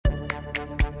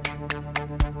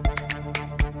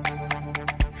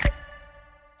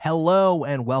Hello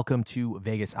and welcome to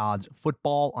Vegas Odds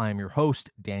Football. I'm your host,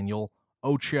 Daniel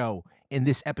Ocho. In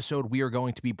this episode, we are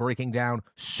going to be breaking down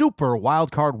Super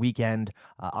Wildcard Weekend.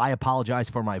 I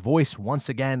apologize for my voice once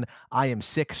again. I am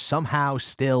sick somehow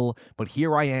still, but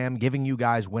here I am giving you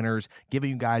guys winners,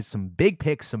 giving you guys some big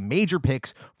picks, some major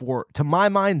picks for, to my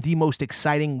mind, the most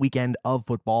exciting weekend of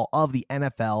football, of the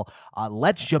NFL.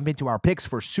 Let's jump into our picks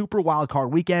for Super Wildcard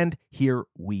Weekend. Here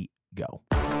we go.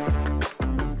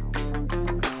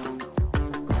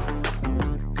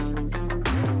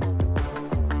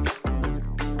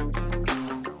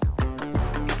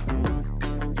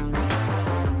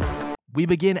 We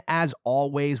begin, as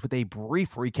always, with a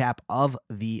brief recap of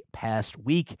the past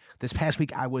week. This past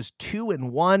week, I was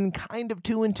 2-1, kind of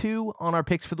 2-2 on our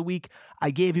picks for the week.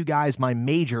 I gave you guys my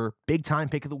major, big-time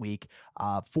pick of the week,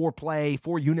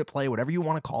 four-unit play, whatever you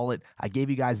want to call it. I gave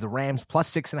you guys the Rams plus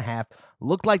 6.5.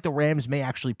 Looked like the Rams may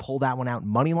actually pull that one out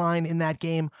money line in that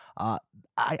game.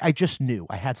 I just knew.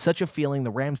 I had such a feeling.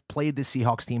 The Rams played the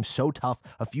Seahawks team so tough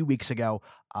a few weeks ago,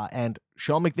 and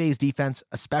Sean McVay's defense,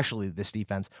 especially this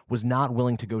defense, was not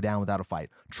willing to go down without a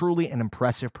fight. Truly an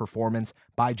impressive performance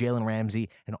by Jalen Ramsey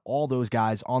and all those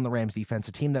guys on the Rams defense,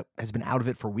 a team that has been out of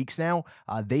it for weeks now.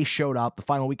 They showed up the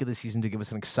final week of the season to give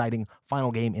us an exciting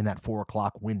final game in that 4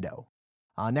 o'clock window.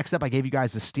 Next up, I gave you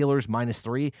guys the Steelers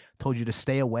 -3, told you to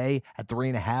stay away at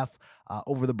 3.5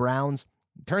 over the Browns.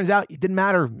 Turns out it didn't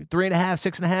matter. 3.5,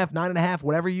 6.5, 9.5,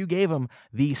 whatever you gave them.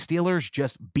 The Steelers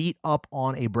just beat up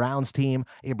on a Browns team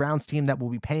that will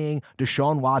be paying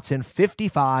Deshaun Watson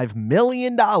 $55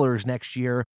 million next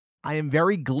year. I am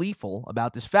very gleeful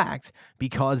about this fact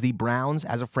because the Browns,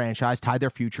 as a franchise, tied their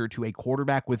future to a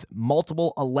quarterback with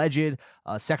multiple alleged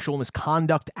sexual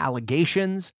misconduct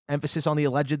allegations. Emphasis on the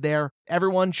alleged there.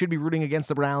 Everyone should be rooting against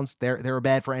the Browns. They're a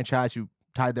bad franchise who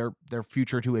tied their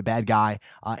future to a bad guy,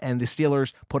 and the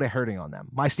Steelers put a hurting on them.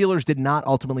 My Steelers did not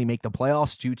ultimately make the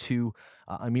playoffs due to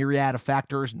a myriad of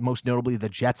factors, most notably the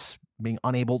Jets being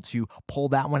unable to pull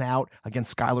that one out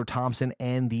against Skylar Thompson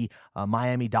and the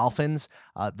Miami Dolphins.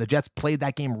 The Jets played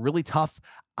that game really tough.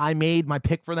 I made my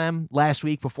pick for them last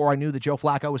week before I knew that Joe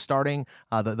Flacco was starting.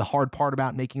 The hard part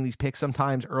about making these picks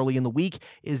sometimes early in the week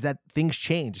is that things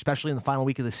change, especially in the final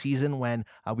week of the season when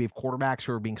we have quarterbacks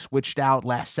who are being switched out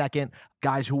last second,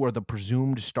 guys who are the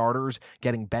presumed starters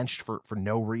getting benched for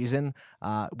no reason.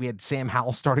 We had Sam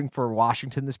Howell starting for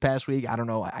Washington this past week. I don't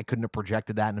know. I couldn't have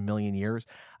projected that in a million years.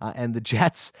 And the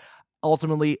Jets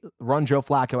ultimately run Joe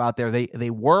Flacco out there. They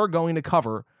were going to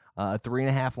cover a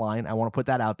 3.5 line. I want to put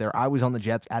that out there. I was on the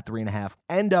Jets at 3.5.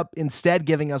 End up instead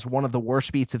giving us one of the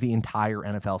worst beats of the entire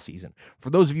NFL season. For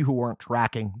those of you who weren't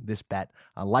tracking this bet,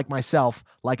 like myself,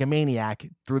 like a maniac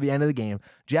through the end of the game,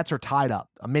 Jets are tied up,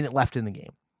 a minute left in the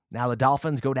game. Now the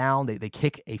Dolphins go down. They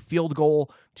kick a field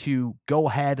goal to go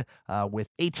ahead with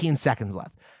 18 seconds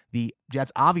left. The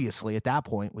Jets, obviously, at that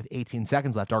point, with 18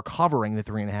 seconds left, are covering the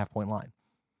 3.5-point line.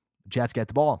 Jets get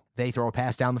the ball. They throw a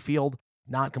pass down the field,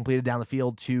 not completed down the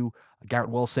field to Garrett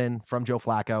Wilson from Joe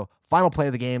Flacco. Final play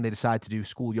of the game, they decide to do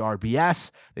schoolyard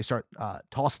BS. They start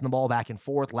tossing the ball back and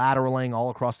forth, lateraling all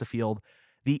across the field.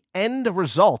 The end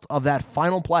result of that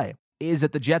final play is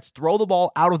that the Jets throw the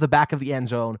ball out of the back of the end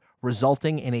zone,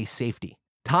 resulting in a safety.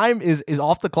 Time is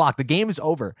off the clock. The game is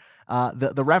over.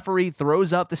 The referee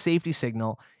throws up the safety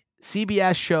signal.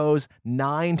 CBS shows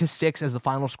 9-6 as the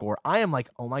final score. I am like,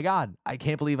 oh my God, I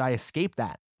can't believe I escaped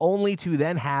that. Only to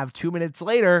then have 2 minutes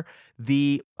later,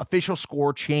 the official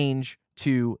score change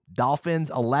to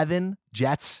Dolphins 11,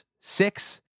 Jets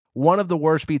 6. One of the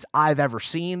worst beats I've ever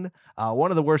seen.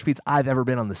 One of the worst beats I've ever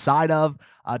been on the side of.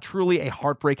 Truly a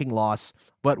heartbreaking loss,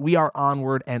 but we are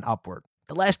onward and upward.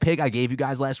 The last pick I gave you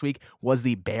guys last week was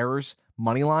the Bears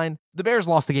money line. The Bears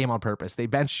lost the game on purpose. They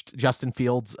benched Justin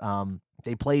Fields.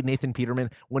 They played Nathan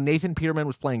Peterman. When Nathan Peterman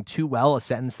was playing too well, a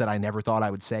sentence that I never thought I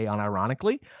would say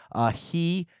unironically,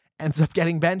 he ends up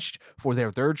getting benched for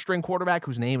their third-string quarterback,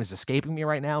 whose name is escaping me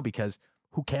right now because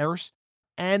who cares?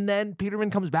 And then Peterman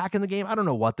comes back in the game. I don't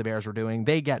know what the Bears were doing.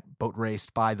 They get boat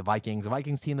raced by the Vikings, a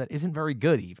Vikings team that isn't very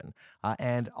good even.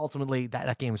 And ultimately,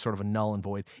 that game is sort of a null and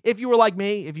void. If you were like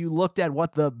me, if you looked at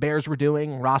what the Bears were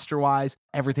doing roster-wise,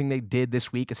 everything they did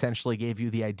this week essentially gave you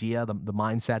the idea, the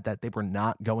mindset that they were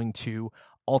not going to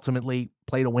ultimately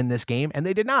play to win this game, and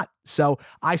they did not. So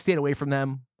I stayed away from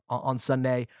them on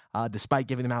Sunday, despite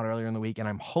giving them out earlier in the week, and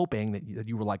I'm hoping that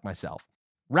you were like myself.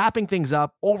 Wrapping things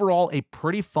up, overall, a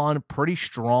pretty fun, pretty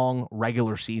strong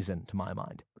regular season, to my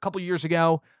mind. A couple years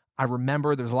ago, I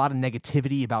remember there's a lot of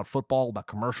negativity about football, about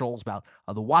commercials, about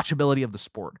the watchability of the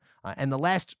sport. And the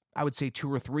last, I would say,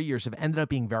 2 or 3 years have ended up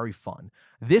being very fun.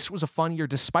 This was a fun year,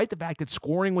 despite the fact that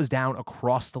scoring was down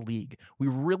across the league. We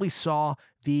really saw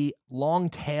the long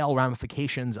tail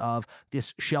ramifications of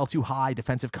this shell too high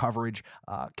defensive coverage,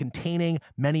 containing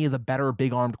many of the better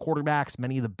big-armed quarterbacks,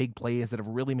 many of the big plays that have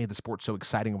really made the sport so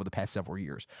exciting over the past several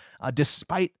years.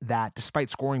 Despite that,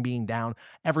 despite scoring being down,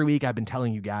 every week I've been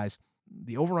telling you guys,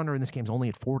 the over-under in this game is only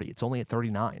at 40. It's only at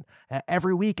 39.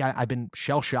 Every week, I've been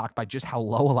shell-shocked by just how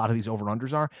low a lot of these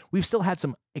over-unders are. We've still had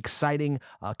some exciting,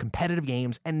 competitive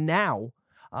games, and now,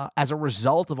 as a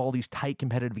result of all these tight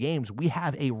competitive games, we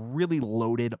have a really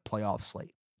loaded playoff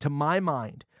slate. To my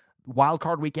mind, Wild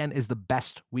Card Weekend is the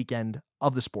best weekend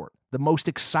of the sport, the most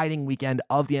exciting weekend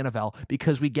of the NFL,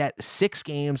 because we get 6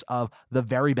 games of the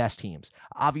very best teams.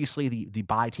 Obviously, the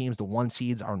bye teams, the 1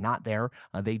 seeds, are not there.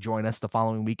 They join us the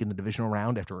following week in the divisional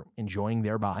round after enjoying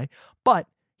their bye. But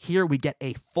here we get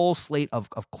a full slate of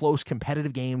close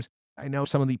competitive games. I know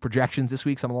some of the projections this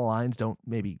week, some of the lines don't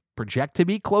maybe project to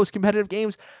be close competitive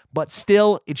games, but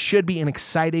still, it should be an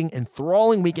exciting,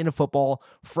 enthralling weekend of football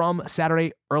from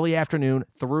Saturday early afternoon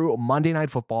through Monday Night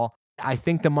Football. I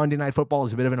think the Monday Night Football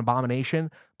is a bit of an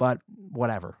abomination, but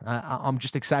whatever. I'm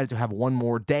just excited to have one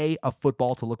more day of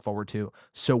football to look forward to.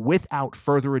 So without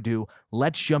further ado,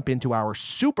 let's jump into our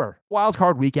super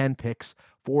wildcard weekend picks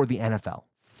for the NFL.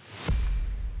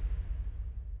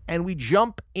 And we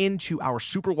jump into our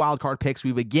super wildcard picks.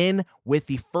 We begin with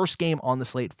the first game on the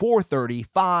slate,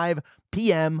 4:35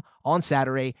 p.m. on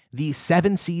Saturday. The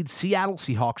 7-seed Seattle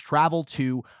Seahawks travel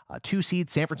to 2-seed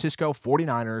San Francisco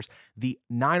 49ers. The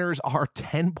Niners are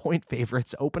 10-point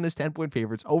favorites, open as 10-point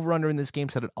favorites. Over-under in this game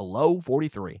set at a low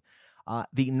 43.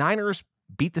 The Niners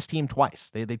beat this team twice.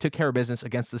 They took care of business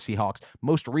against the Seahawks,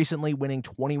 most recently winning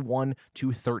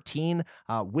 21-13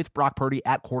 with Brock Purdy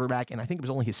at quarterback, and I think it was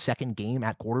only his second game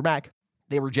at quarterback.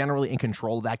 They were generally in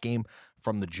control of that game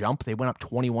from the jump. They went up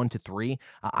 21-3.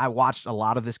 I watched a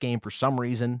lot of this game for some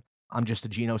reason. I'm just a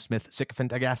Geno Smith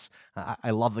sycophant, I guess.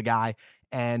 I love the guy.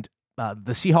 And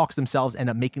the Seahawks themselves end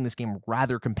up making this game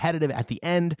rather competitive at the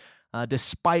end,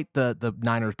 despite the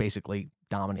Niners basically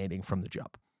dominating from the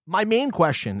jump. My main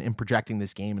question in projecting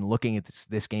this game and looking at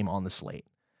this game on the slate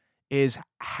is,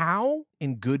 how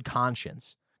in good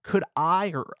conscience could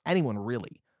I, or anyone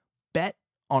really, bet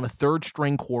on a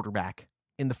third-string quarterback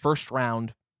in the first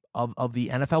round of the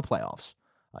NFL playoffs?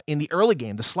 In the early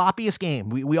game, the sloppiest game,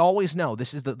 we always know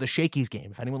this is the Shakey's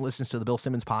game. If anyone listens to the Bill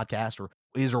Simmons podcast or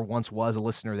is or once was a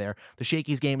listener there, the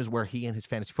Shakey's game is where he and his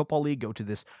fantasy football league go to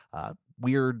this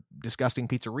weird, disgusting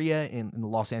pizzeria in the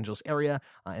Los Angeles area,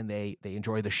 and they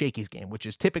enjoy the Shakey's game, which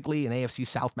is typically an AFC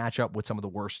South matchup with some of the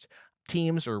worst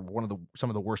teams or some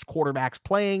of the worst quarterbacks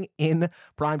playing in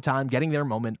prime time, getting their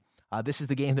moment. This is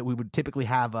the game that we would typically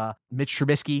have Mitch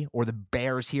Trubisky or the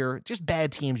Bears here. Just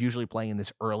bad teams usually playing in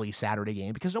this early Saturday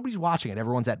game because nobody's watching it.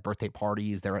 Everyone's at birthday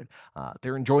parties. They're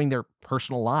enjoying their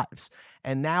personal lives.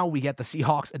 And now we get the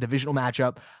Seahawks, a divisional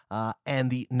matchup,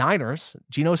 and the Niners,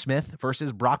 Geno Smith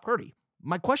versus Brock Purdy.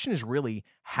 My question is really,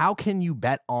 how can you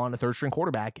bet on a third-string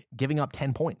quarterback giving up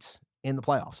 10 points in the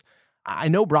playoffs? I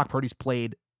know Brock Purdy's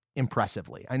played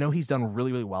impressively. I know he's done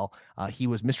really, really well. He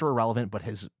was Mr. Irrelevant, but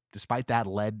despite that,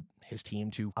 led his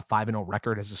team to a 5-0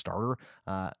 record as a starter.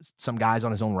 Some guys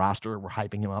on his own roster were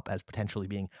hyping him up as potentially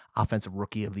being Offensive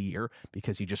Rookie of the Year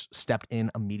because he just stepped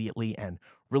in immediately and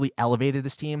really elevated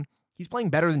this team. He's playing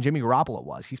better than Jimmy Garoppolo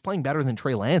was. He's playing better than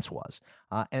Trey Lance was.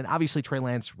 And obviously, Trey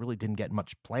Lance really didn't get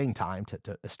much playing time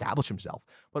to establish himself.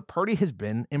 But Purdy has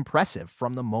been impressive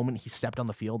from the moment he stepped on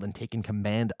the field and taken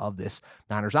command of this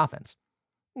Niners offense.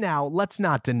 Now, let's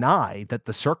not deny that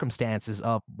the circumstances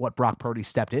of what Brock Purdy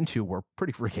stepped into were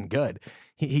pretty freaking good.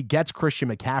 He gets Christian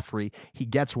McCaffrey. He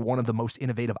gets one of the most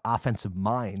innovative offensive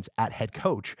minds at head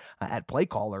coach, at play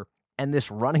caller. And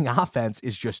this running offense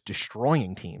is just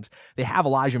destroying teams. They have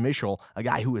Elijah Mitchell, a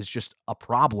guy who was just a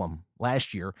problem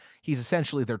last year. He's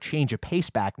essentially their change of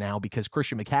pace back now because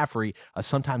Christian McCaffrey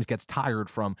sometimes gets tired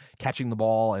from catching the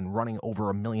ball and running over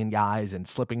a million guys and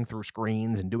slipping through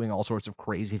screens and doing all sorts of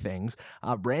crazy things.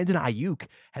 Brandon Ayuk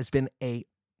has been a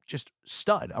just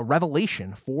stud, a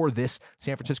revelation for this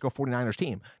San Francisco 49ers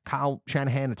team. Kyle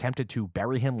Shanahan attempted to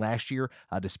bury him last year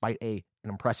despite an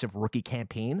impressive rookie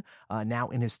campaign. Now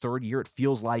in his third year, it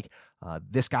feels like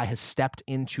this guy has stepped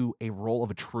into a role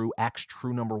of a true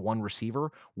number one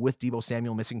receiver with Deebo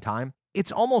Samuel missing time.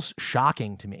 It's almost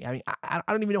shocking to me. I mean, I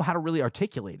don't even know how to really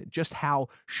articulate it, just how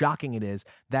shocking it is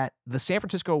that the San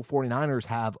Francisco 49ers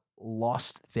have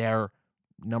lost their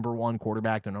number one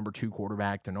quarterback, their number two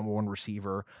quarterback, their number one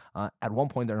receiver, at one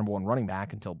point their number one running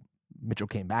back until Mitchell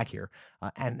came back here,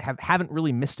 and haven't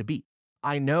really missed a beat.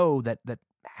 I know that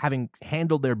having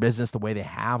handled their business the way they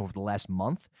have over the last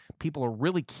month, people are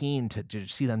really keen to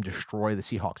see them destroy the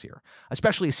Seahawks here,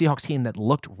 especially a Seahawks team that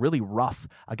looked really rough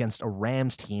against a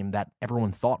Rams team that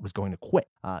everyone thought was going to quit.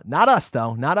 Not us,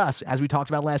 though. Not us. As we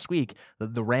talked about last week,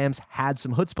 the Rams had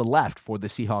some chutzpah left for the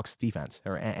Seahawks defense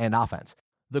and offense.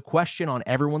 The question on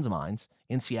everyone's minds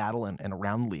in Seattle and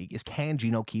around the league is, can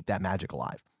Geno keep that magic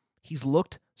alive? He's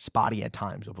looked spotty at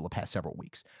times over the past several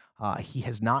weeks. He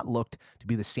has not looked to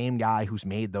be the same guy who's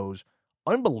made those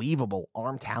unbelievable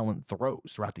arm talent throws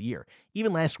throughout the year.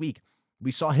 Even last week,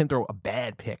 we saw him throw a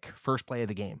bad pick, first play of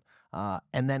the game,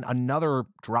 and then another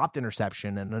dropped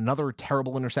interception and another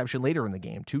terrible interception later in the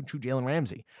game to Jalen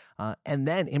Ramsey. And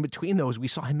then in between those, we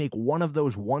saw him make one of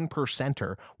those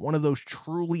 1%er, one of those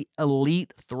truly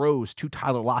elite throws to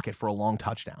Tyler Lockett for a long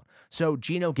touchdown. So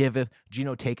Geno giveth,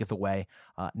 Geno taketh away.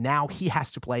 Now he has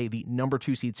to play the number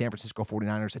 2 seed San Francisco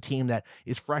 49ers, a team that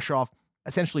is fresh off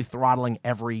essentially throttling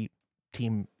every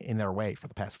team in their way for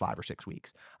the past 5 or 6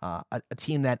 weeks. A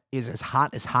team that is as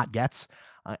hot gets.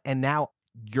 And now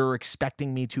you're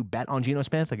expecting me to bet on Geno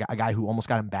Smith, a guy who almost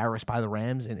got embarrassed by the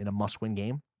Rams in a must-win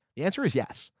game? The answer is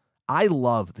yes. I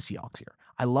love the Seahawks here.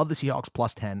 I love the Seahawks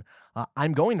plus 10.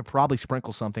 I'm going to probably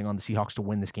sprinkle something on the Seahawks to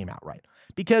win this game outright.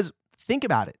 Because think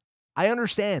about it. I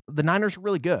understand the Niners are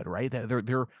really good, right?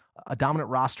 They're a dominant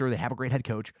roster. They have a great head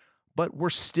coach. But we're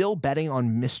still betting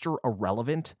on Mr.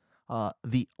 Irrelevant,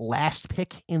 the last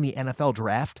pick in the NFL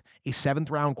draft, a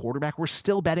 7th-round quarterback. We're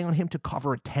still betting on him to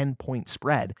cover a 10-point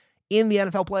spread in the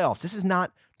NFL playoffs. This is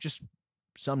not just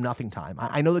some nothing time.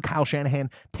 I know that Kyle Shanahan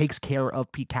takes care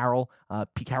of Pete Carroll.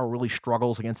 Pete Carroll really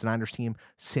struggles against the Niners team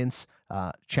since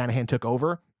Shanahan took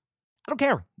over. I don't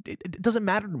care. It doesn't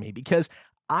matter to me because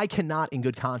I cannot in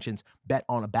good conscience bet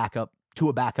on a backup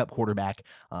quarterback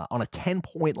on a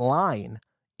 10-point line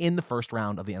in the first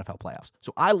round of the NFL playoffs.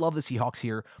 So I love the Seahawks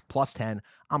here, plus 10.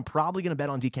 I'm probably going to bet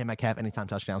on DK Metcalf anytime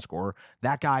touchdown scorer.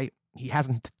 That guy, he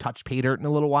hasn't touched pay dirt in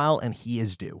a little while, and he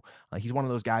is due. He's one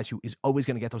of those guys who is always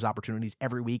going to get those opportunities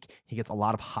every week. He gets a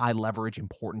lot of high leverage,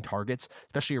 important targets,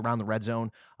 especially around the red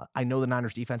zone. I know the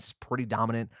Niners defense is pretty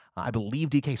dominant. I believe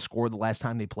DK scored the last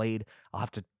time they played. I'll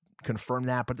have to confirm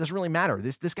that, but it doesn't really matter.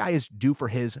 This guy is due for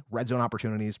his red zone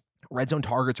opportunities. Red zone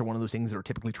targets are one of those things that are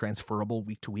typically transferable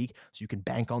week to week, so you can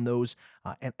bank on those,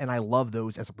 and I love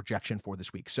those as a projection for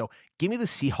this week. So give me the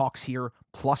Seahawks here,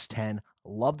 plus 10.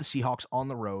 Love the Seahawks on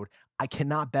the road. I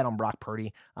cannot bet on Brock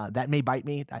Purdy. That may bite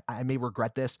me. I may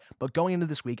regret this, but going into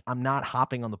this week, I'm not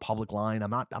hopping on the public line.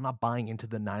 I'm not buying into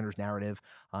the Niners narrative,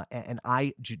 and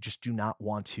I just do not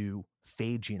want to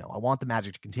fade Geno. I want the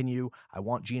magic to continue. I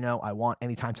want Geno. I want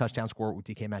anytime touchdown score with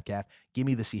DK Metcalf. Give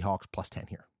me the Seahawks plus 10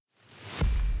 here.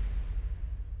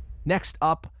 Next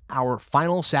up, our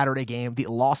final Saturday game, the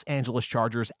Los Angeles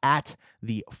Chargers at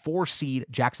the 4-seed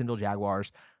Jacksonville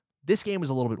Jaguars. This game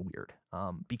is a little bit weird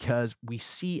because we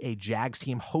see a Jags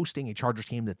team hosting a Chargers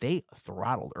team that they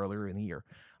throttled earlier in the year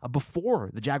before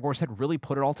the Jaguars had really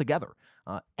put it all together.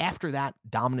 After that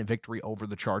dominant victory over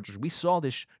the Chargers, we saw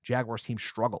this Jaguars team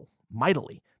struggle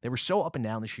mightily. They were so up and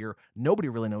down this year. Nobody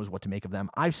really knows what to make of them.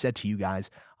 I've said to you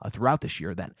guys throughout this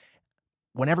year that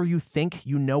whenever you think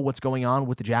you know what's going on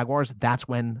with the Jaguars, that's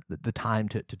when the time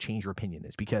to change your opinion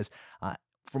is, because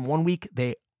from one week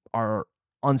they are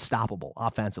unstoppable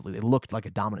offensively. They looked like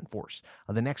a dominant force.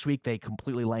 The next week, they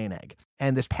completely lay an egg.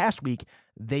 And this past week,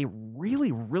 they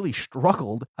really, really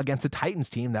struggled against a Titans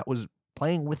team that was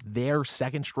playing with their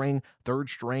second string, third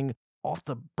string, off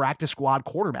the practice squad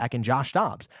quarterback in Josh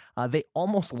Dobbs. They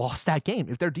almost lost that game.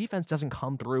 If their defense doesn't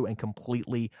come through and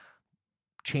completely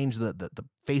change the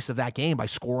face of that game by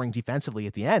scoring defensively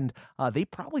at the end, they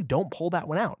probably don't pull that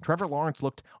one out. Trevor Lawrence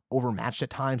looked overmatched at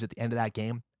times at the end of that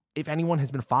game. If anyone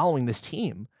has been following this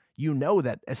team, you know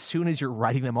that as soon as you're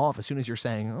writing them off, as soon as you're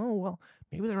saying, oh, well,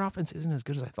 maybe their offense isn't as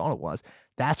good as I thought it was,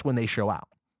 that's when they show out.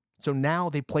 So now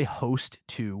they play host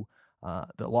to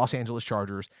the Los Angeles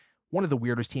Chargers, one of the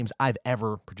weirdest teams I've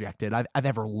ever projected, I've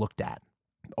ever looked at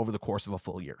over the course of a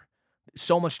full year.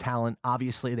 So much talent.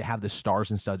 Obviously, they have this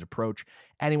stars and studs approach.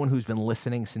 Anyone who's been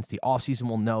listening since the offseason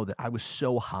will know that I was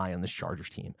so high on this Chargers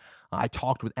team. I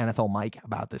talked with NFL Mike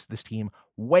about this team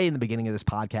way in the beginning of this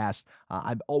podcast.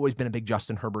 I've always been a big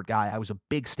Justin Herbert guy. I was a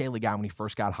big Staley guy when he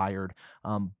first got hired.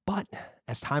 But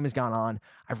as time has gone on,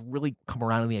 I've really come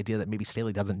around to the idea that maybe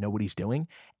Staley doesn't know what he's doing.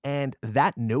 And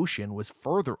that notion was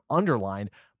further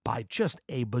underlined by just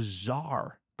a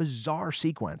bizarre bizarre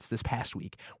sequence this past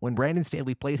week when Brandon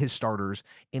Staley played his starters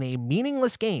in a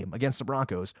meaningless game against the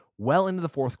Broncos well into the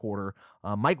fourth quarter.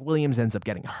 Mike Williams ends up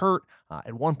getting hurt.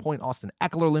 At one point, Austin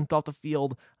Eckler limped off the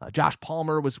field. Josh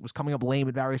Palmer was coming up lame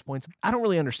at various points. I don't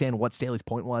really understand what Staley's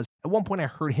point was. At one point, I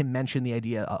heard him mention the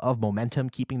idea of momentum,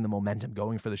 keeping the momentum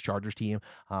going for this Chargers team,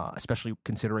 especially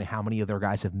considering how many of their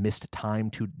guys have missed time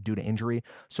due to injury.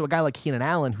 So a guy like Keenan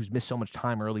Allen, who's missed so much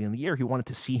time early in the year, he wanted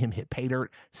to see him hit pay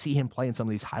dirt, see him play in some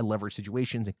of these high leverage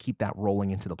situations and keep that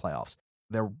rolling into the playoffs.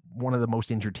 They're one of the most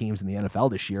injured teams in the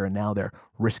NFL this year, and now they're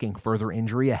risking further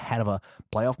injury ahead of a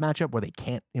playoff matchup where they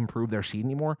can't improve their seed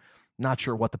anymore. Not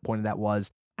sure what the point of that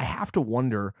was. I have to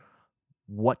wonder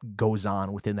what goes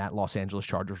on within that Los Angeles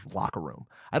Chargers locker room.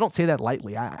 I don't say that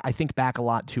lightly. I think back a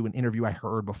lot to an interview I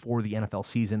heard before the NFL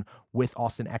season with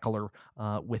Austin Eckler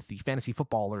with the Fantasy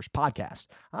Footballers podcast.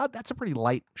 That's a pretty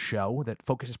light show that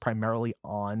focuses primarily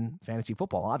on fantasy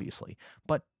football, obviously.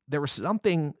 But there was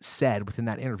something said within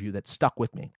that interview that stuck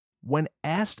with me. When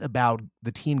asked about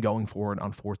the team going forward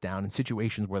on fourth down in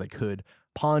situations where they could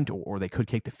punt or they could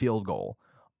kick the field goal,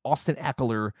 Austin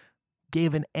Eckler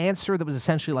gave an answer that was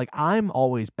essentially like, I'm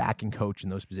always backing coach in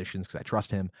those positions because I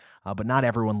trust him, but not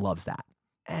everyone loves that.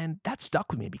 And that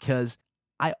stuck with me because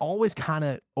I always kind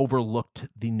of overlooked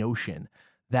the notion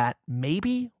that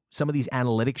maybe some of these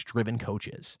analytics-driven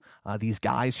coaches, these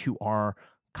guys who are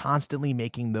constantly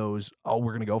making those, oh,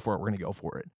 we're going to go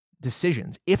for it,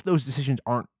 decisions, if those decisions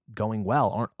aren't going well,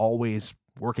 aren't always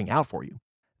working out for you,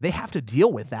 they have to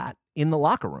deal with that in the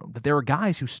locker room, that there are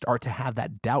guys who start to have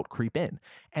that doubt creep in.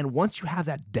 And once you have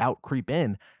that doubt creep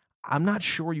in, I'm not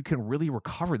sure you can really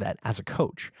recover that as a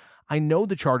coach. I know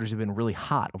the Chargers have been really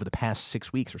hot over the past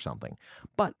 6 weeks or something,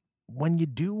 but when you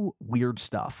do weird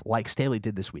stuff like Staley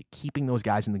did this week, keeping those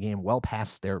guys in the game well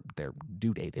past their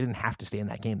due date, they didn't have to stay in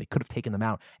that game. They could have taken them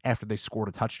out after they scored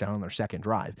a touchdown on their second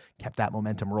drive, kept that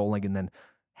momentum rolling, and then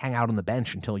hang out on the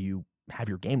bench until you have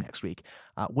your game next week.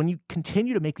 When you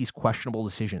continue to make these questionable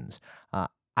decisions,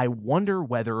 I wonder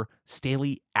whether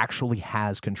Staley actually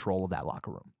has control of that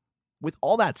locker room. With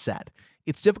all that said,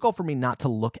 it's difficult for me not to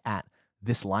look at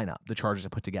this lineup the Chargers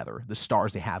have put together, the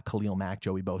stars they have, Khalil Mack,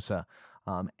 Joey Bosa,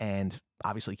 and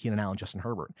obviously Keenan Allen, Justin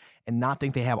Herbert, and not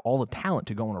think they have all the talent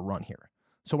to go on a run here.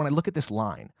 So when I look at this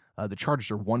line, the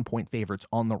Chargers are 1-point favorites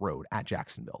on the road at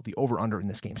Jacksonville. The over-under in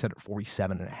this game set at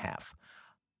 47.5.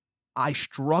 I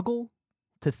struggle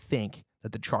to think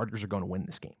that the Chargers are going to win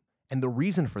this game. And the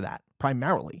reason for that,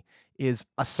 primarily, is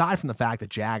aside from the fact that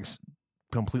Jags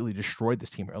completely destroyed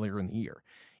this team earlier in the year,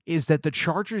 is that the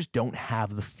Chargers don't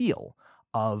have the feel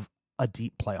of a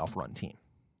deep playoff run team.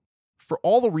 For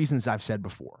all the reasons I've said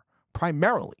before,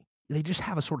 primarily, they just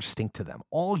have a sort of stink to them.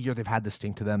 All year they've had this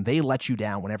stink to them. They let you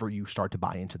down whenever you start to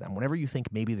buy into them. Whenever you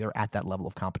think maybe they're at that level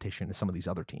of competition as some of these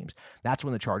other teams, that's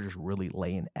when the Chargers really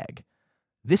lay an egg.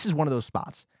 This is one of those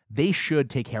spots. They should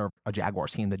take care of a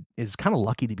Jaguars team that is kind of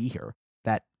lucky to be here,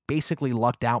 that basically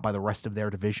lucked out by the rest of their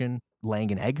division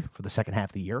laying an egg for the second half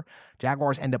of the year.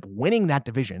 Jaguars end up winning that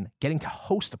division, getting to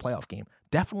host a playoff game.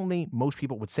 Definitely, most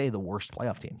people would say the worst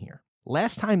playoff team here.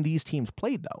 Last time these teams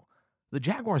played, though, the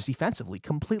Jaguars defensively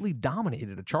completely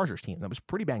dominated a Chargers team that was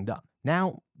pretty banged up.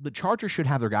 Now, the Chargers should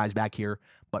have their guys back here,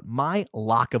 but my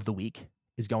lock of the week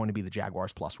is going to be the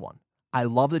Jaguars +1. I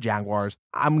love the Jaguars.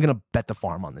 I'm going to bet the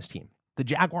farm on this team. The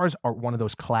Jaguars are one of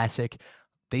those classic,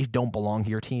 they don't belong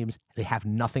here teams. They have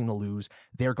nothing to lose.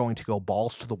 They're going to go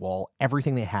balls to the wall,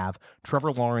 everything they have.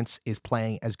 Trevor Lawrence is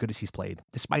playing as good as he's played,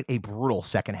 despite a brutal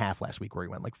second half last week where he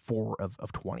went like 4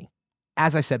 of 20.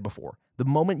 As I said before, the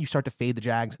moment you start to fade the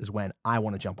Jags is when I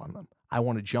want to jump on them. I'm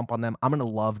going to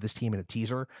love this team in a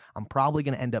teaser. I'm probably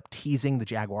going to end up teasing the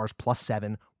Jaguars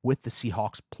 +7 with the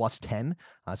Seahawks +10,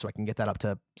 so I can get that up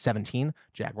to 17.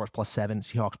 Jaguars +7,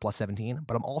 Seahawks +17.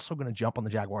 But I'm also going to jump on the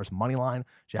Jaguars money line,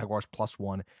 Jaguars +1.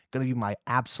 Going to be my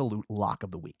absolute lock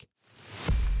of the week.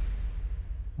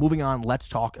 Moving on, let's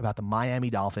talk about the Miami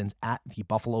Dolphins at the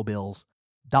Buffalo Bills.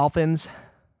 Dolphins,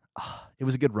 it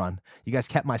was a good run. You guys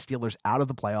kept my Steelers out of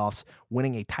the playoffs,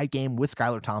 winning a tight game with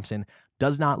Skylar Thompson.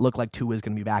 Does not look like Tua is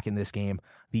going to be back in this game.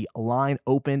 The line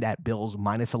opened at Bills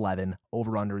 -11,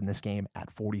 over-under in this game at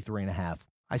 43.5.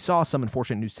 I saw some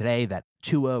unfortunate news today that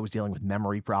Tua was dealing with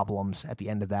memory problems at the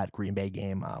end of that Green Bay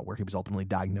game where he was ultimately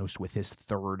diagnosed with his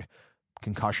 3rd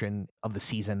concussion of the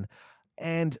season.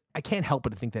 And I can't help but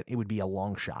to think that it would be a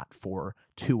long shot for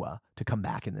Tua to come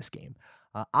back in this game.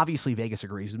 Obviously, Vegas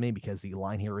agrees with me because the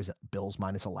line here is Bills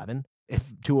 -11.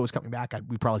 If Tua was coming back,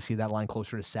 we'd probably see that line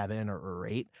closer to 7 or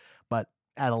 8. But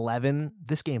at 11,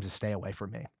 this game's a stay away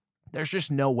from me. There's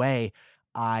just no way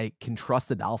I can trust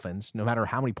the Dolphins no matter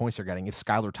how many points they're getting if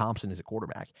Skylar Thompson is a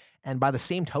quarterback. And by the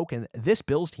same token, this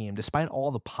Bills team, despite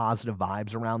all the positive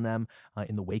vibes around them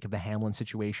in the wake of the Hamlin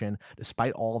situation,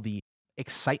 despite all the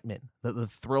excitement, the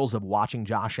thrills of watching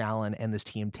Josh Allen and this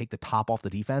team take the top off the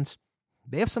defense,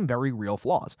 they have some very real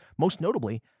flaws. Most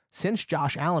notably, since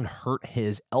Josh Allen hurt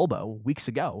his elbow weeks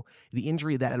ago, the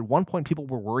injury that at one point people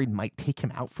were worried might take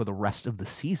him out for the rest of the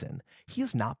season, he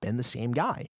has not been the same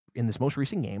guy. In this most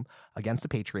recent game against the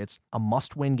Patriots, a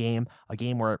must-win game, a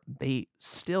game where they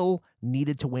still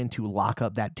needed to win to lock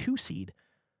up that 2 seed,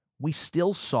 we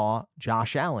still saw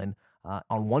Josh Allen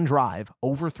on one drive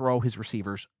overthrow his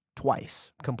receivers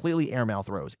twice, completely airmail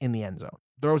throws in the end zone,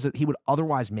 throws that he would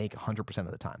otherwise make 100%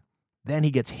 of the time. Then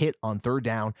he gets hit on third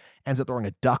down, ends up throwing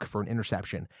a duck for an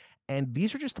interception. And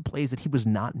these are just the plays that he was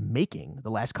not making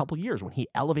the last couple of years when he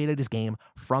elevated his game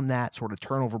from that sort of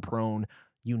turnover-prone,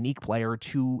 unique player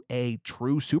to a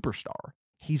true superstar.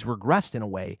 He's regressed in a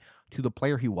way to the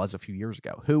player he was a few years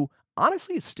ago, who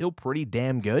honestly is still pretty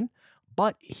damn good,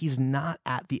 but he's not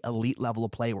at the elite level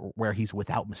of play where he's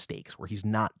without mistakes, where he's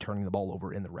not turning the ball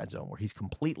over in the red zone, where he's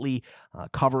completely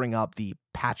covering up the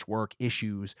patchwork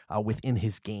issues within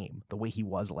his game the way he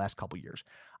was the last couple of years.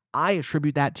 I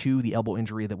attribute that to the elbow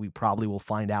injury that we probably will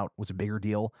find out was a bigger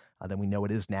deal than we know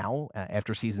it is now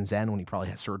after season's end when he probably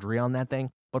has surgery on that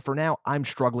thing. But for now, I'm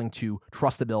struggling to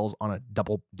trust the Bills on a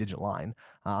double-digit line.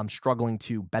 I'm struggling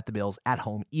to bet the Bills at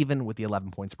home, even with the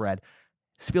 11-point spread.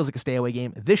 This feels like a stay-away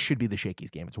game. This should be the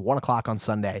Shakey's game. It's 1 o'clock on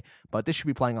Sunday, but this should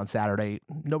be playing on Saturday.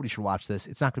 Nobody should watch this.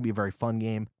 It's not going to be a very fun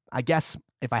game. I guess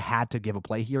if I had to give a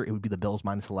play here, it would be the Bills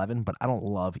minus 11, but I don't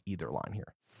love either line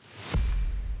here.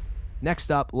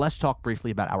 Next up, let's talk briefly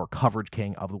about our coverage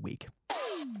king of the week.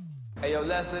 Hey, yo,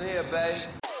 lesson here, babe.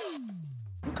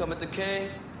 You come at the king,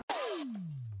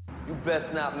 you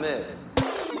best not miss.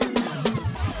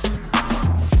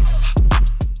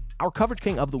 Our coverage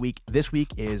king of the week this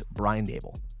week is Brian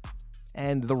Daboll.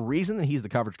 And the reason that he's the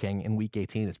coverage king in week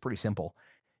 18 is pretty simple.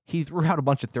 He threw out a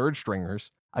bunch of third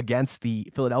stringers against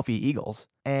the Philadelphia Eagles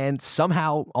and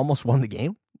somehow almost won the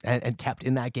game and kept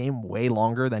in that game way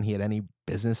longer than he had any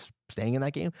business staying in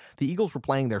that game. The Eagles were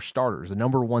playing their starters. The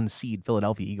number 1 seed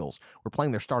Philadelphia Eagles were playing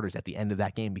their starters at the end of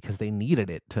that game because they needed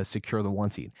it to secure the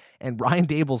 1 seed. And Brian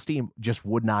Daboll's team just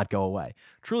would not go away.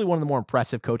 Truly one of the more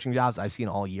impressive coaching jobs I've seen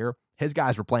all year. His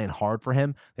guys were playing hard for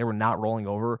him. They were not rolling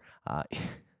over.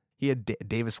 He had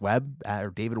David Webb,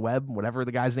 whatever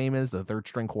the guy's name is, the third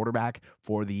string quarterback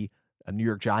for the New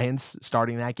York Giants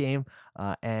starting that game,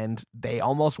 and they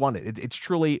almost won it. It's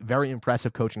truly very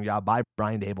impressive coaching job by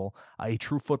Brian Daboll, a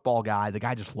true football guy. The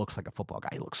guy just looks like a football guy.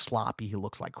 He looks sloppy. He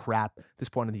looks like crap at this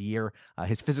point of the year.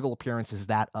 His physical appearance is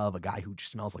that of a guy who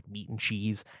just smells like meat and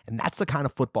cheese, and that's the kind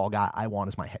of football guy I want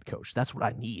as my head coach. That's what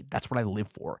I need. That's what I live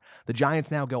for. The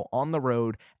Giants now go on the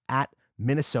road at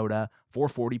Minnesota,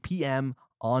 4:40 p.m.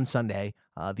 on Sunday.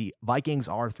 The Vikings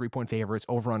are 3-point favorites.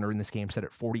 Over-under in this game set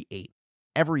at 48.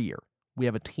 Every year, we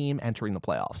have a team entering the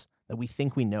playoffs that we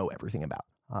think we know everything about.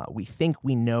 We think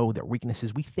we know their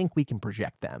weaknesses. We think we can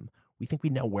project them. We think we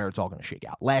know where it's all going to shake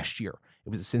out. Last year, it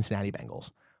was the Cincinnati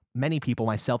Bengals. Many people,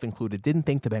 myself included, didn't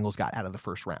think the Bengals got out of the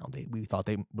first round. We thought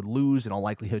they would lose in all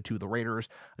likelihood to the Raiders,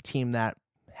 a team that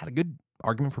had a good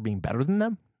argument for being better than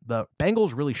them. The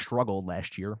Bengals really struggled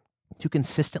last year to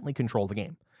consistently control the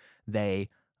game. They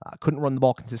couldn't run the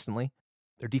ball consistently.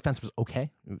 Their defense was okay.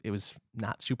 It was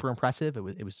not super impressive.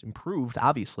 It was improved,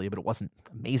 obviously, but it wasn't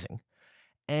amazing.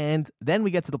 And then we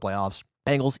get to the playoffs.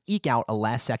 Bengals eke out a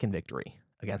last-second victory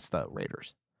against the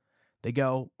Raiders. They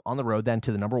go on the road then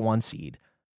to the number 1 seed,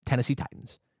 Tennessee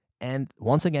Titans. And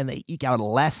once again, they eke out a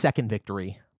last-second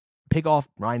victory, pick off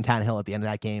Ryan Tannehill at the end of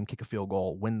that game, kick a field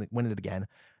goal, win it again.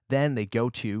 Then they go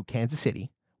to Kansas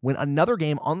City, win another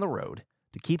game on the road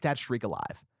to keep that streak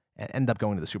alive, and end up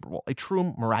going to the Super Bowl. A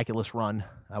true miraculous run.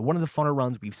 One of the funner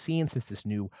runs we've seen since this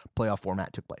new playoff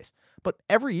format took place. But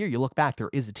every year you look back, there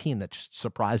is a team that just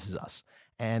surprises us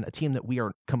and a team that we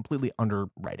are completely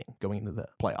underwriting going into the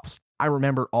playoffs. I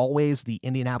remember always the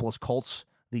Indianapolis Colts,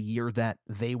 the year that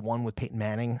they won with Peyton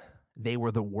Manning. They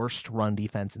were the worst run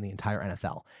defense in the entire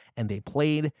NFL, and they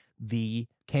played the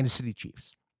Kansas City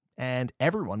Chiefs. And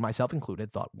everyone, myself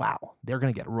included, thought, wow, they're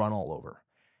going to get run all over.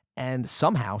 And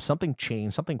somehow something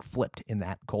changed, something flipped in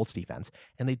that Colts defense,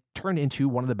 and they turned into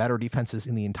one of the better defenses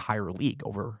in the entire league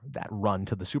over that run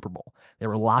to the Super Bowl. They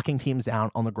were locking teams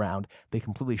down on the ground. They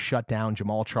completely shut down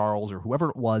Jamal Charles or whoever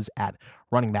it was at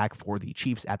running back for the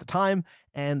Chiefs at the time,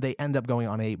 and they end up going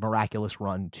on a miraculous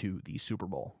run to the Super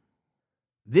Bowl.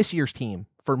 This year's team,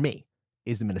 for me,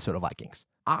 is the Minnesota Vikings.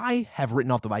 I have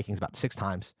written off the Vikings about 6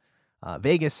 times.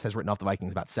 Vegas has written off the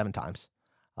Vikings about 7 times.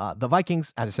 The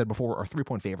Vikings, as I said before, are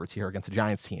 3-point favorites here against a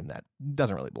Giants team that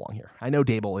doesn't really belong here. I know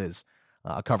Dable is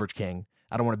a coverage king.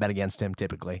 I don't want to bet against him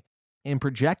typically. In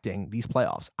projecting these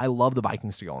playoffs, I love the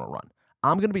Vikings to go on a run.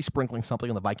 I'm going to be sprinkling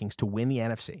something on the Vikings to win the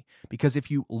NFC because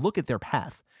if you look at their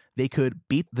path, they could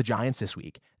beat the Giants this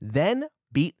week, then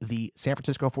beat the San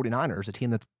Francisco 49ers, a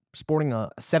team that's sporting a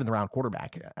 7th-round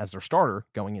quarterback as their starter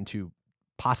going into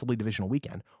possibly divisional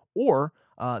weekend, or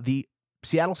the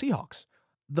Seattle Seahawks.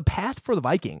 The path for the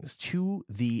Vikings to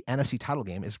the NFC title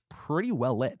game is pretty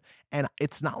well lit, and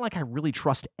it's not like I really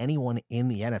trust anyone in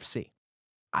the NFC.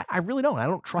 I really don't. I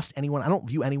don't trust anyone. I don't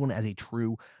view anyone as a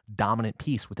true dominant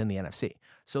piece within the NFC.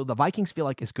 So the Vikings feel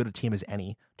like as good a team as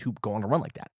any to go on a run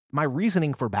like that. My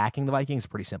reasoning for backing the Vikings is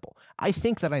pretty simple. I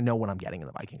think that I know what I'm getting in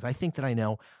the Vikings. I think that I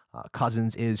know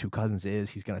Cousins is who Cousins is.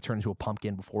 He's going to turn into a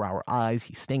pumpkin before our eyes.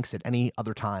 He stinks at any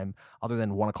other time other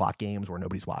than 1 o'clock games where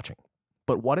nobody's watching.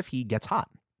 But what if he gets hot?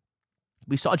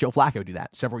 We saw Joe Flacco do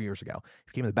that several years ago. He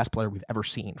became the best player we've ever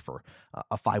seen for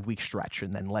a 5-week stretch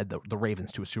and then led the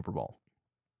Ravens to a Super Bowl.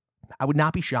 I would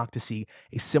not be shocked to see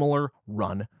a similar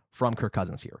run from Kirk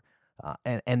Cousins here.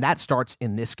 And that starts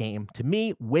in this game, to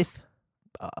me, with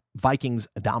Vikings'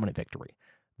 dominant victory.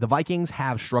 The Vikings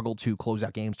have struggled to close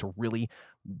out games to really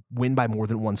win by more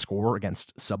than one score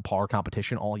against subpar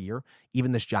competition all year.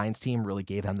 Even this Giants team really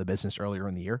gave them the business earlier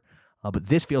in the year. But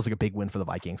this feels like a big win for the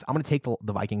Vikings. I'm going to take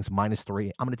the Vikings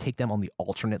 -3. I'm going to take them on the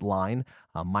alternate line,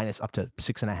 minus up to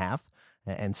 6.5.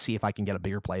 And see if I can get a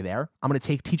bigger play there. I'm going to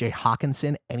take TJ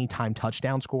Hawkinson, anytime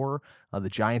touchdown scorer.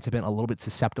 The Giants have been a little bit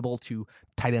susceptible to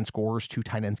tight end scorers, 2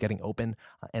 tight ends getting open.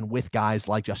 And with guys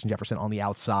like Justin Jefferson on the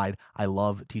outside, I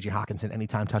love TJ Hawkinson,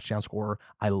 anytime touchdown scorer.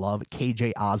 I love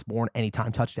KJ Osborne,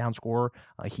 anytime touchdown scorer.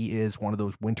 He is one of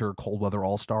those winter cold weather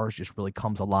all-stars, just really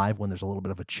comes alive when there's a little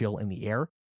bit of a chill in the air.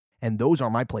 And those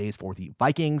are my plays for the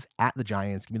Vikings at the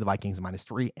Giants. Give me the Vikings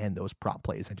 -3 and those prop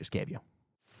plays I just gave you.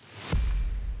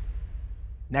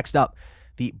 Next up,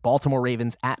 the Baltimore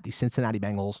Ravens at the Cincinnati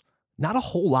Bengals. Not a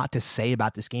whole lot to say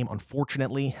about this game,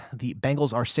 unfortunately. The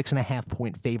Bengals are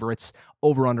 6.5-point favorites.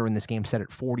 Over-under in this game set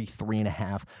at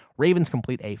 43.5. Ravens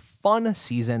complete a fun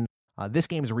season. This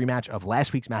game is a rematch of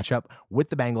last week's matchup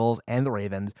with the Bengals and the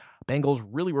Ravens. Bengals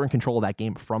really were in control of that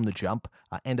game from the jump,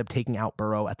 end up taking out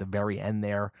Burrow at the very end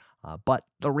there. But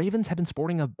the Ravens have been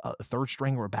sporting a third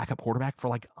string or a backup quarterback for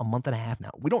like a month and a half now.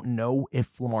 We don't know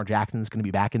if Lamar Jackson is going to be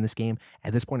back in this game.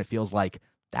 At this point, it feels like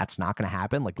that's not going to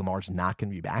happen. Like Lamar's not going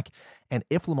to be back. And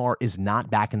if Lamar is not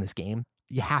back in this game,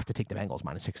 you have to take the Bengals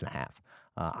 -6.5.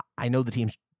 I know the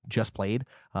team's just played,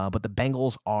 but the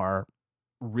Bengals are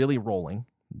really rolling.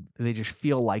 They just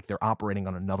feel like they're operating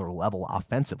on another level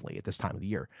offensively at this time of the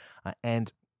year.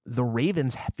 And the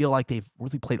Ravens feel like they've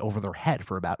really played over their head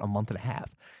for about a month and a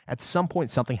half. At some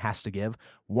point, something has to give.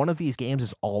 One of these games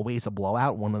is always a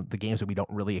blowout, one of the games that we don't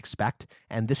really expect,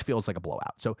 and this feels like a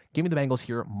blowout. So give me the Bengals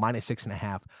here,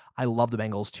 -6.5. I love the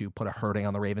Bengals to put a hurting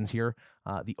on the Ravens here.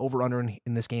 The over-under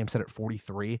in this game set at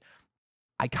 43.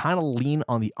 I kind of lean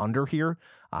on the under here.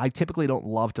 I typically don't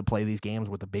love to play these games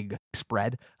with a big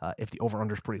spread if the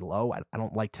over-under is pretty low. I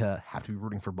don't like to have to be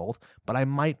rooting for both, but I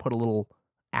might put a little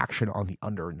action on the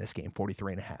under in this game,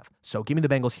 43.5. So give me the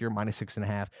Bengals here,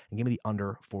 -6.5, and give me the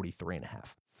under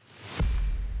 43.5.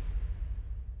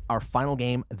 Our final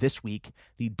game this week,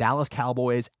 the Dallas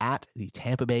Cowboys at the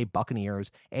Tampa Bay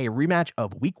Buccaneers, a rematch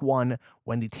of week 1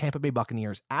 when the Tampa Bay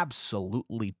Buccaneers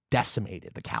absolutely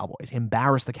decimated the Cowboys,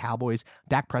 embarrassed the Cowboys.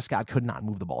 Dak Prescott could not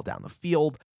move the ball down the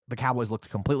field. The Cowboys looked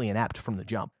completely inept from the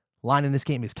jump. Line in this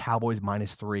game is Cowboys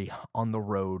 -3 on the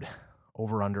road.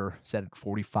 Over-under set at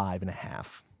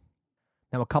 45.5.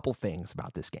 Now, a couple things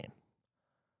about this game.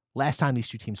 Last time these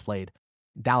two teams played,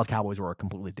 Dallas Cowboys were a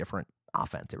completely different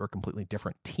offense. They were a completely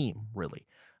different team, really.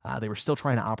 They were still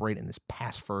trying to operate in this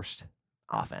pass-first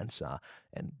offense,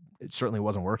 and it certainly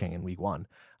wasn't working in week 1.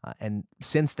 And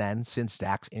since then, since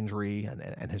Dak's injury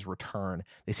and his return,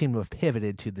 they seem to have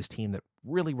pivoted to this team that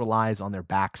really relies on their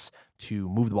backs to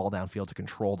move the ball downfield, to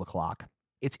control the clock.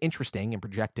 It's interesting in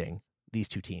projecting these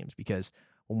two teams because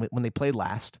when they played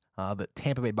last, the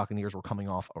Tampa Bay Buccaneers were coming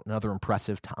off another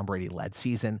impressive Tom Brady-led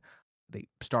season. They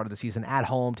started the season at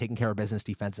home, taking care of business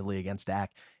defensively against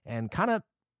Dak, and kind of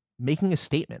making a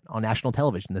statement on national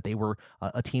television that they were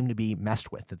a team to be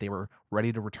messed with, that they were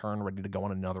ready to return, ready to go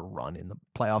on another run in the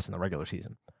playoffs and the regular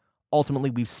season. Ultimately,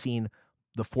 we've seen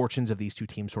the fortunes of these two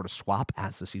teams sort of swap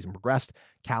as the season progressed.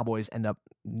 Cowboys end up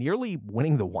nearly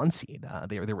winning the 1 seed.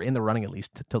 They were in the running at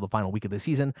least till the final week of the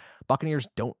season. Buccaneers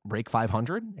don't break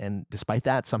 500, and despite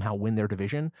that, somehow win their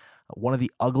division. One of the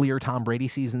uglier Tom Brady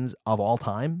seasons of all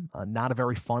time. Not a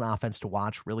very fun offense to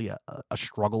watch, really a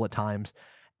struggle at times.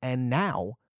 And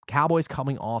now Cowboys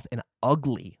coming off an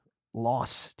ugly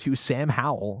loss to Sam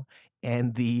Howell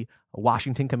and the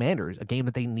Washington Commanders, a game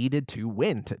that they needed to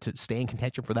win to stay in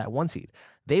contention for that 1 seed.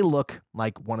 They look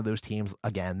like one of those teams,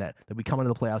 again, that we come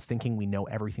into the playoffs thinking we know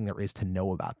everything there is to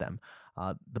know about them.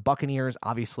 The Buccaneers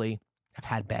obviously have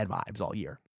had bad vibes all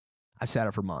year. I've said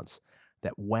it for months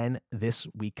that when this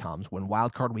week comes, when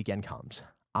Wild Card Weekend comes,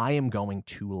 I am going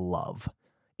to love,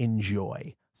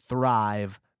 enjoy,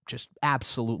 thrive, just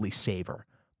absolutely savor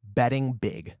betting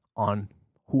big on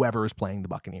whoever is playing the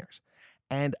Buccaneers.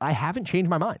 And I haven't changed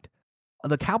my mind.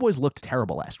 The Cowboys looked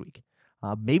terrible last week.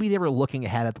 Maybe they were looking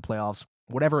ahead at the playoffs,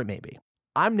 whatever it may be.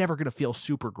 I'm never going to feel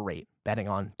super great betting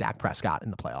on Dak Prescott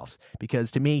in the playoffs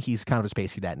because to me, he's kind of a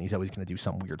space cadet and he's always going to do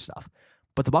some weird stuff.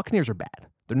 But the Buccaneers are bad.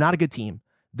 They're not a good team.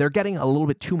 They're getting a little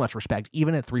bit too much respect,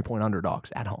 even at 3-point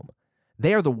underdogs at home.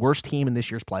 They are the worst team in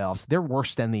this year's playoffs. They're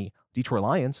worse than the Detroit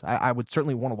Lions. I would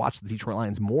certainly want to watch the Detroit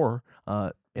Lions more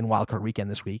in Wild Card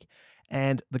Weekend this week.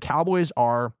 And the Cowboys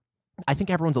are, I think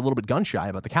everyone's a little bit gun shy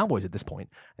about the Cowboys at this point,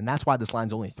 and that's why this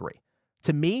line's only 3.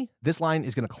 To me, this line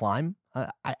is going to climb.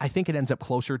 I think it ends up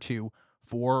closer to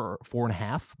 4 or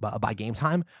 4.5 by game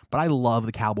time, but I love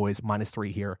the Cowboys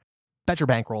 -3 here. Bet your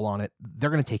bankroll on it. They're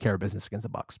going to take care of business against the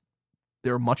Bucs.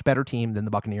 They're a much better team than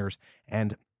the Buccaneers,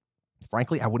 and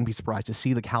frankly, I wouldn't be surprised to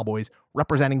see the Cowboys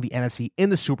representing the NFC in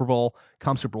the Super Bowl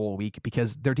come Super Bowl week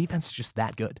because their defense is just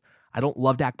that good. I don't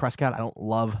love Dak Prescott. I don't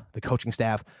love the coaching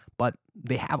staff, but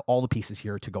they have all the pieces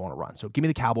here to go on a run. So give me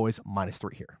the Cowboys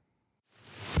 -3 here.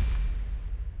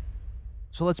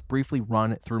 So let's briefly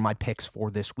run through my picks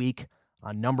for this week.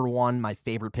 Number 1, my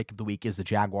favorite pick of the week is the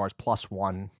Jaguars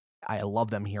 +1. I love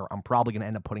them here. I'm probably going to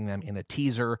end up putting them in a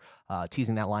teaser,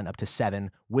 teasing that line up to 7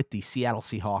 with the Seattle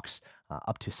Seahawks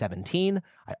up to 17.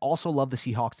 I also love the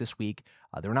Seahawks this week.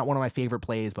 They're not one of my favorite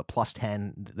plays, but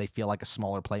 +10, they feel like a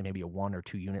smaller play, maybe a 1 or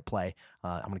 2 unit play.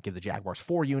 I'm going to give the Jaguars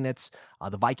 4 units.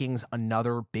 The Vikings,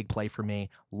 another big play for me.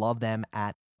 Love them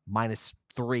at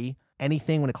 -3.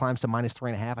 Anything when it climbs to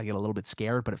 -3.5, I get a little bit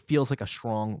scared, but it feels like a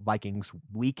strong Vikings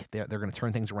week. They're going to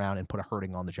turn things around and put a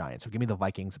hurting on the Giants. So give me the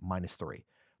Vikings -3.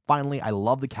 Finally, I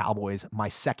love the Cowboys. My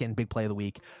second big play of the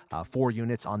week, 4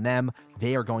 units on them.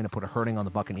 They are going to put a hurting on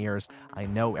the Buccaneers. I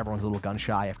know everyone's a little gun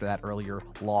shy after that earlier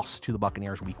loss to the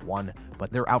Buccaneers week 1,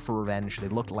 but they're out for revenge. They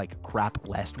looked like crap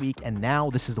last week, and now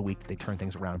this is the week they turn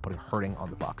things around and put a hurting on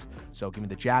the Bucs. So give me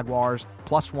the Jaguars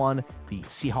 +1, the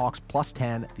Seahawks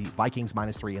 +10, the Vikings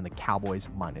 -3, and the Cowboys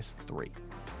 -3.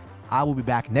 I will be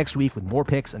back next week with more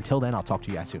picks. Until then, I'll talk to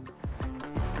you guys soon.